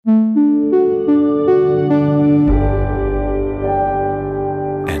An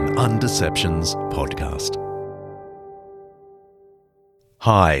Undeceptions podcast.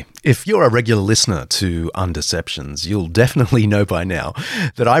 Hi, if you're a regular listener to Undeceptions, you'll definitely know by now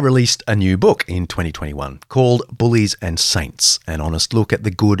that I released a new book in 2021 called Bullies and Saints, an honest look at the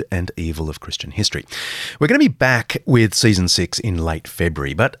good and evil of Christian history. We're going to be back with Season 6 in late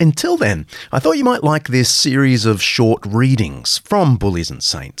February, but until then, I thought you might like this series of short readings from Bullies and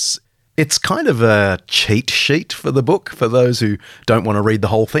Saints. It's kind of a cheat sheet for the book for those who don't want to read the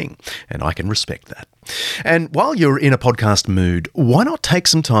whole thing, and I can respect that. And while you're in a podcast mood, why not take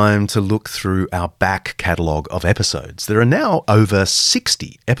some time to look through our back catalogue of episodes? There are now over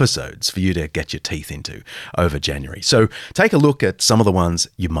 60 episodes for you to get your teeth into over January. So take a look at some of the ones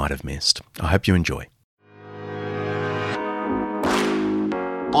you might have missed. I hope you enjoy.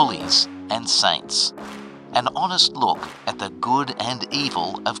 Bullies and Saints. An honest look at the good and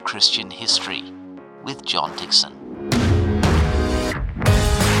evil of Christian history with John Dickson.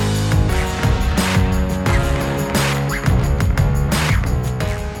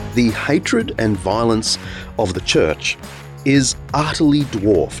 The hatred and violence of the church is utterly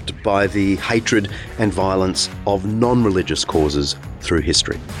dwarfed by the hatred and violence of non-religious causes through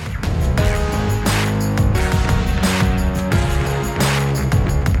history.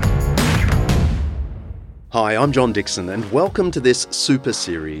 Hi, I'm John Dickson, and welcome to this super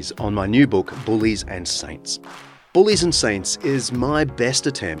series on my new book, Bullies and Saints. Bullies and Saints is my best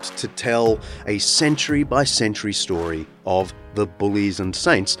attempt to tell a century-by-century story of the bullies and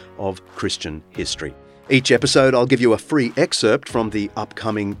saints of Christian history. Each episode, I'll give you a free excerpt from the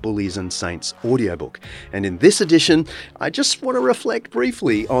upcoming Bullies and Saints audiobook. And in this edition, I just want to reflect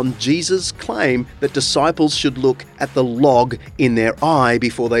briefly on Jesus' claim that disciples should look at the log in their eye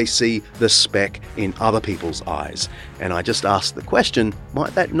before they see the speck in other people's eyes. And I just ask the question,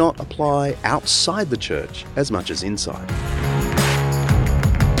 might that not apply outside the church as much as inside?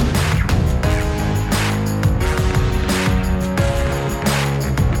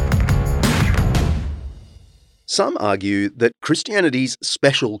 Some argue that Christianity's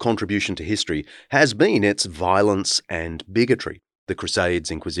special contribution to history has been its violence and bigotry, the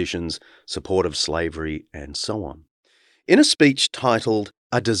Crusades, Inquisitions, support of slavery, and so on. In a speech titled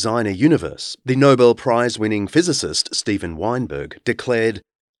A Designer Universe, the Nobel Prize-winning physicist Steven Weinberg declared,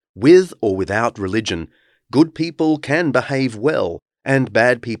 "With or without religion, good people can behave well and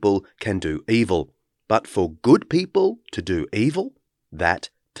bad people can do evil. But for good people to do evil, that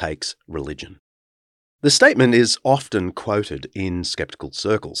takes religion." The statement is often quoted in skeptical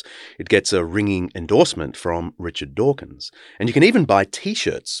circles. It gets a ringing endorsement from Richard Dawkins. And you can even buy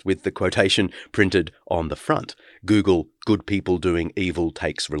t-shirts with the quotation printed on the front. Google, "Good people doing evil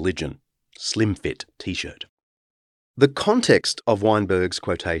takes religion." Slim fit t-shirt. The context of Weinberg's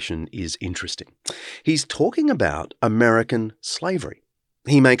quotation is interesting. He's talking about American slavery.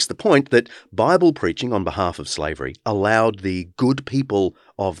 He makes the point that Bible preaching on behalf of slavery allowed the good people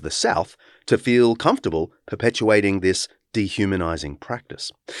of the South to feel comfortable perpetuating this dehumanizing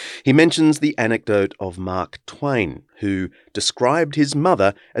practice. He mentions the anecdote of Mark Twain, who described his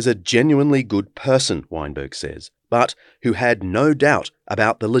mother as a genuinely good person, Weinberg says, but who had no doubt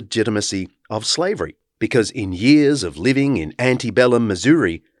about the legitimacy of slavery, because in years of living in antebellum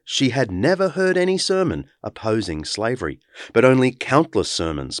Missouri, she had never heard any sermon opposing slavery, but only countless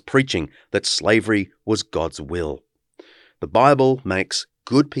sermons preaching that slavery was God's will. The Bible makes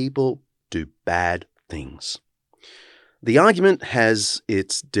good people do bad things. The argument has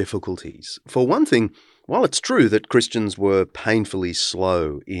its difficulties. For one thing, while it's true that Christians were painfully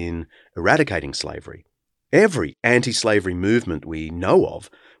slow in eradicating slavery, every anti-slavery movement we know of,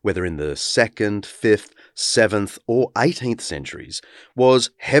 whether in the 2nd, 5th, 7th, or 18th centuries,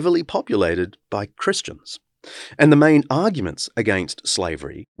 was heavily populated by Christians. And the main arguments against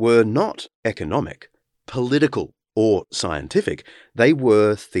slavery were not economic, political, or scientific. They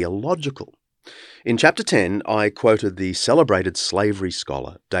were theological. In Chapter 10, I quoted the celebrated slavery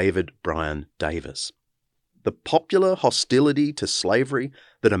scholar David Bryan Davis. The popular hostility to slavery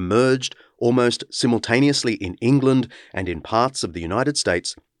that emerged almost simultaneously in England and in parts of the United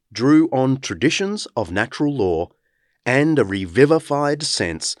States drew on traditions of natural law and a revivified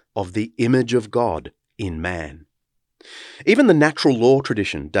sense of the image of God in man. Even the natural law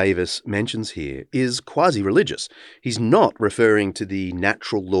tradition Davis mentions here is quasi-religious. He's not referring to the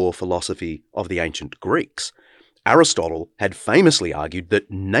natural law philosophy of the ancient Greeks. Aristotle had famously argued that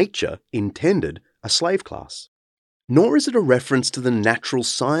nature intended a slave class. Nor is it a reference to the natural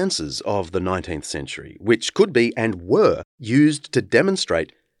sciences of the 19th century, which could be and were used to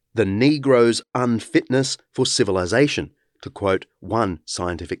demonstrate the Negro's unfitness for civilization, to quote one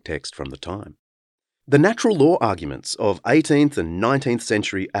scientific text from the time. The natural law arguments of 18th and 19th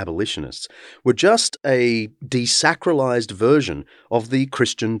century abolitionists were just a desacralized version of the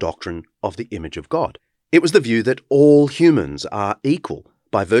Christian doctrine of the image of God. It was the view that all humans are equal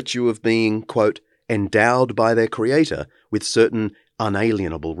by virtue of being, quote, endowed by their Creator with certain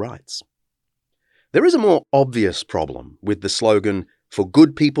unalienable rights. There is a more obvious problem with the slogan, "For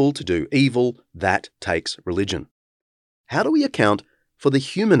good people to do evil, that takes religion." How do we account for the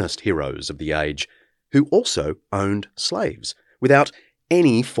humanist heroes of the age who also owned slaves without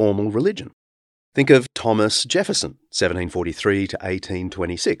any formal religion? Think of Thomas Jefferson, 1743 to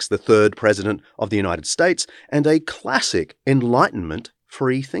 1826, the third president of the United States and a classic Enlightenment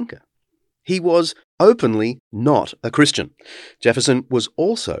free thinker. He was openly not a Christian. Jefferson was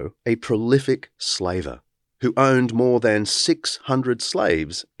also a prolific slaver who owned more than 600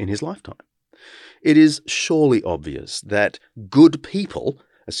 slaves in his lifetime. It is surely obvious that good people,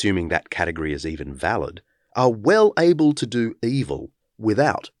 assuming that category is even valid, are well able to do evil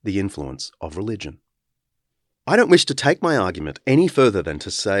without the influence of religion. I don't wish to take my argument any further than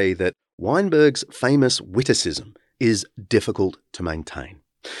to say that Weinberg's famous witticism is difficult to maintain.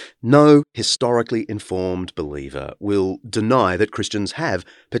 No historically informed believer will deny that Christians have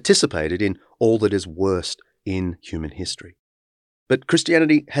participated in all that is worst in human history. But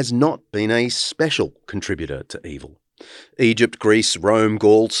Christianity has not been a special contributor to evil. Egypt, Greece, Rome,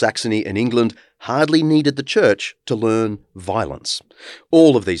 Gaul, Saxony, and England hardly needed the church to learn violence.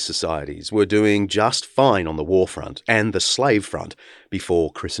 All of these societies were doing just fine on the war front and the slave front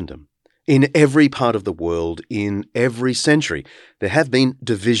before Christendom. In every part of the world, in every century, there have been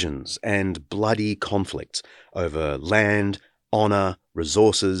divisions and bloody conflicts over land, honour,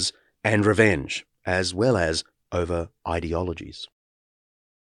 resources, and revenge, as well as over ideologies.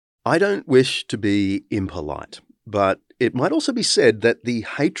 I don't wish to be impolite, but it might also be said that the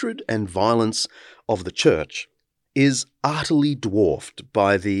hatred and violence of the church is utterly dwarfed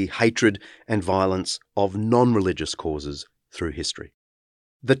by the hatred and violence of non-religious causes through history.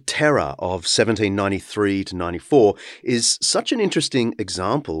 The terror of 1793 to 94 is such an interesting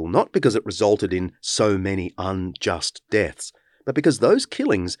example, not because it resulted in so many unjust deaths, but because those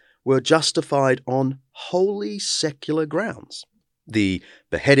killings were justified on wholly secular grounds. The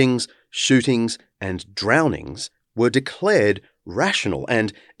beheadings, shootings, and drownings were declared rational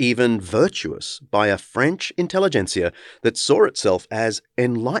and even virtuous by a French intelligentsia that saw itself as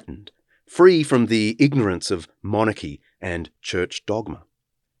enlightened, free from the ignorance of monarchy and church dogma.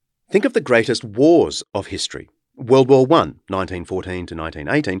 Think of the greatest wars of history. World War I, 1914 to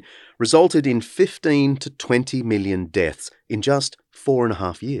 1918, resulted in 15 to 20 million deaths in just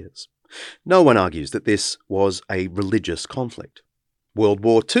 4.5 years. No one argues that this was a religious conflict. World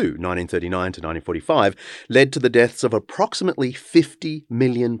War II, 1939 to 1945, led to the deaths of approximately 50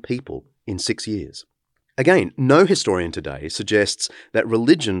 million people in 6 years. Again, no historian today suggests that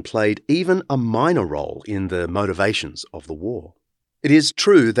religion played even a minor role in the motivations of the war. It is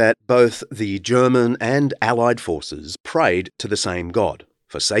true that both the German and Allied forces prayed to the same God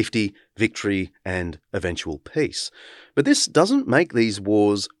for safety, victory, and eventual peace. But this doesn't make these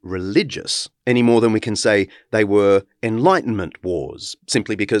wars religious any more than we can say they were Enlightenment wars,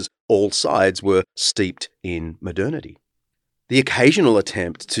 simply because all sides were steeped in modernity. The occasional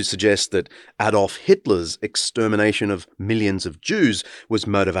attempt to suggest that Adolf Hitler's extermination of millions of Jews was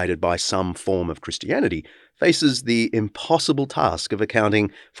motivated by some form of Christianity faces the impossible task of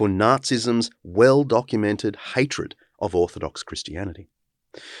accounting for Nazism's well-documented hatred of Orthodox Christianity.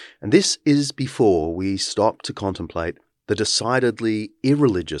 And this is before we stop to contemplate the decidedly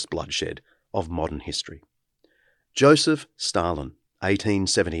irreligious bloodshed of modern history. Joseph Stalin,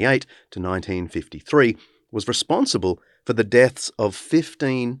 1878 to 1953, was responsible for the deaths of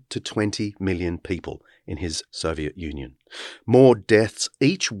 15 to 20 million people in his Soviet Union. More deaths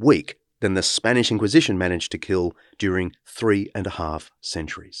each week than the Spanish Inquisition managed to kill during 3.5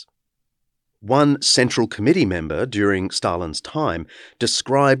 centuries. One Central Committee member during Stalin's time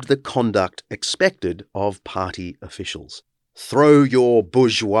described the conduct expected of party officials. Throw your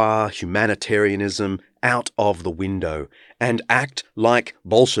bourgeois humanitarianism out of the window and act like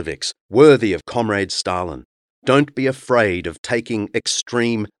Bolsheviks, worthy of Comrade Stalin. Don't be afraid of taking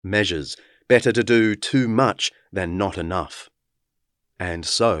extreme measures. Better to do too much than not enough. And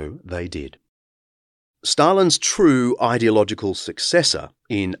so they did. Stalin's true ideological successor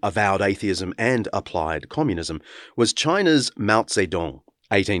in avowed atheism and applied communism was China's Mao Zedong,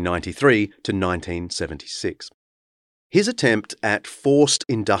 1893 to 1976. His attempt at forced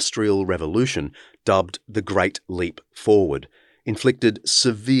industrial revolution, dubbed the Great Leap Forward, inflicted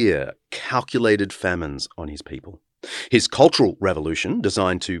severe, calculated famines on his people. His Cultural Revolution,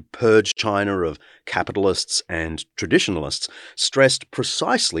 designed to purge China of capitalists and traditionalists, stressed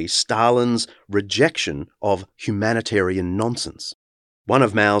precisely Stalin's rejection of humanitarian nonsense. One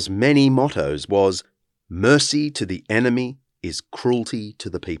of Mao's many mottos was, "Mercy to the enemy is cruelty to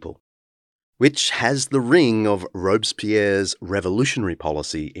the people," which has the ring of Robespierre's revolutionary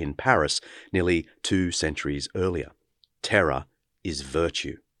policy in Paris nearly 2 centuries earlier. Terror is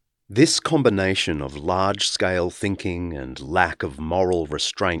virtue. This combination of large-scale thinking and lack of moral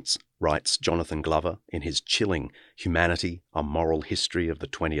restraints, writes Jonathan Glover in his chilling Humanity, A Moral History of the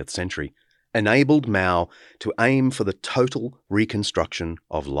 20th Century, enabled Mao to aim for the total reconstruction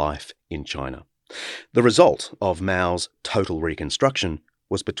of life in China. The result of Mao's total reconstruction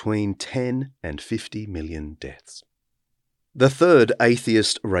was between 10 and 50 million deaths. The third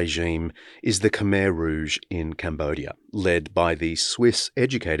atheist regime is the Khmer Rouge in Cambodia, led by the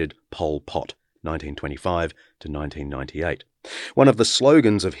Swiss-educated Pol Pot, 1925 to 1998. One of the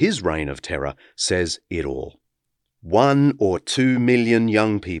slogans of his reign of terror says it all. 1 or 2 million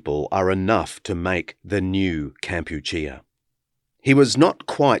young people are enough to make the new Kampuchea. He was not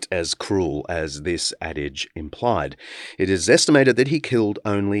quite as cruel as this adage implied. It is estimated that he killed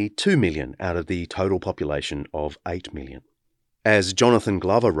only 2 million out of the total population of 8 million. As Jonathan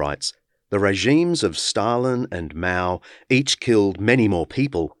Glover writes, the regimes of Stalin and Mao each killed many more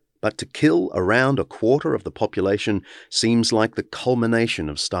people, but to kill around a quarter of the population seems like the culmination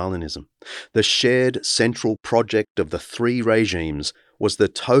of Stalinism. The shared central project of the 3 regimes was the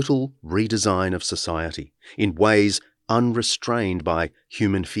total redesign of society in ways unrestrained by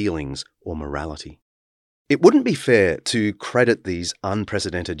human feelings or morality. It wouldn't be fair to credit these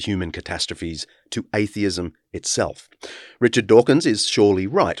unprecedented human catastrophes to atheism itself. Richard Dawkins is surely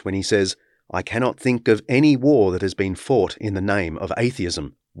right when he says, "I cannot think of any war that has been fought in the name of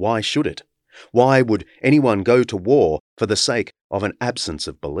atheism. Why should it? Why would anyone go to war for the sake of an absence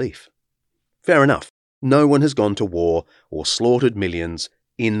of belief?" Fair enough. No one has gone to war or slaughtered millions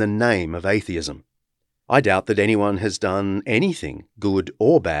in the name of atheism. I doubt that anyone has done anything, good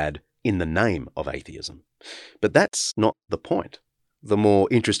or bad, in the name of atheism. But that's not the point. The more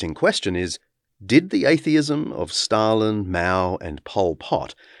interesting question is, did the atheism of Stalin, Mao, and Pol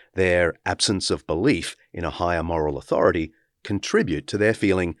Pot, their absence of belief in a higher moral authority, contribute to their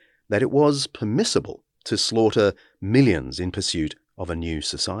feeling that it was permissible to slaughter millions in pursuit of a new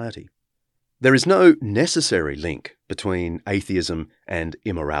society? There is no necessary link between atheism and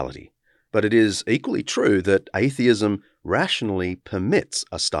immorality, but it is equally true that atheism rationally permits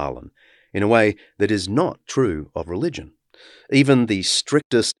a Stalin in a way that is not true of religion. Even the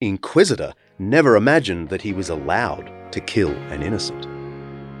strictest inquisitor never imagined that he was allowed to kill an innocent.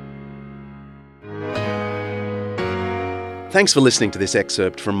 Thanks for listening to this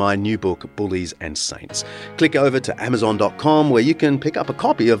excerpt from my new book, Bullies and Saints. Click over to Amazon.com where you can pick up a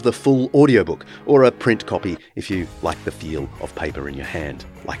copy of the full audiobook or a print copy if you like the feel of paper in your hand,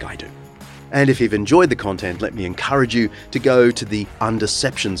 like I do. And if you've enjoyed the content, let me encourage you to go to the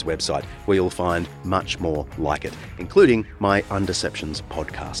Undeceptions website, where you'll find much more like it, including my Undeceptions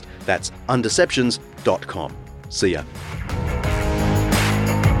podcast. That's undeceptions.com. See ya.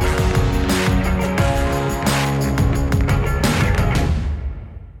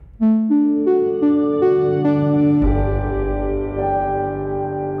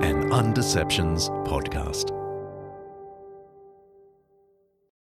 An Undeceptions podcast.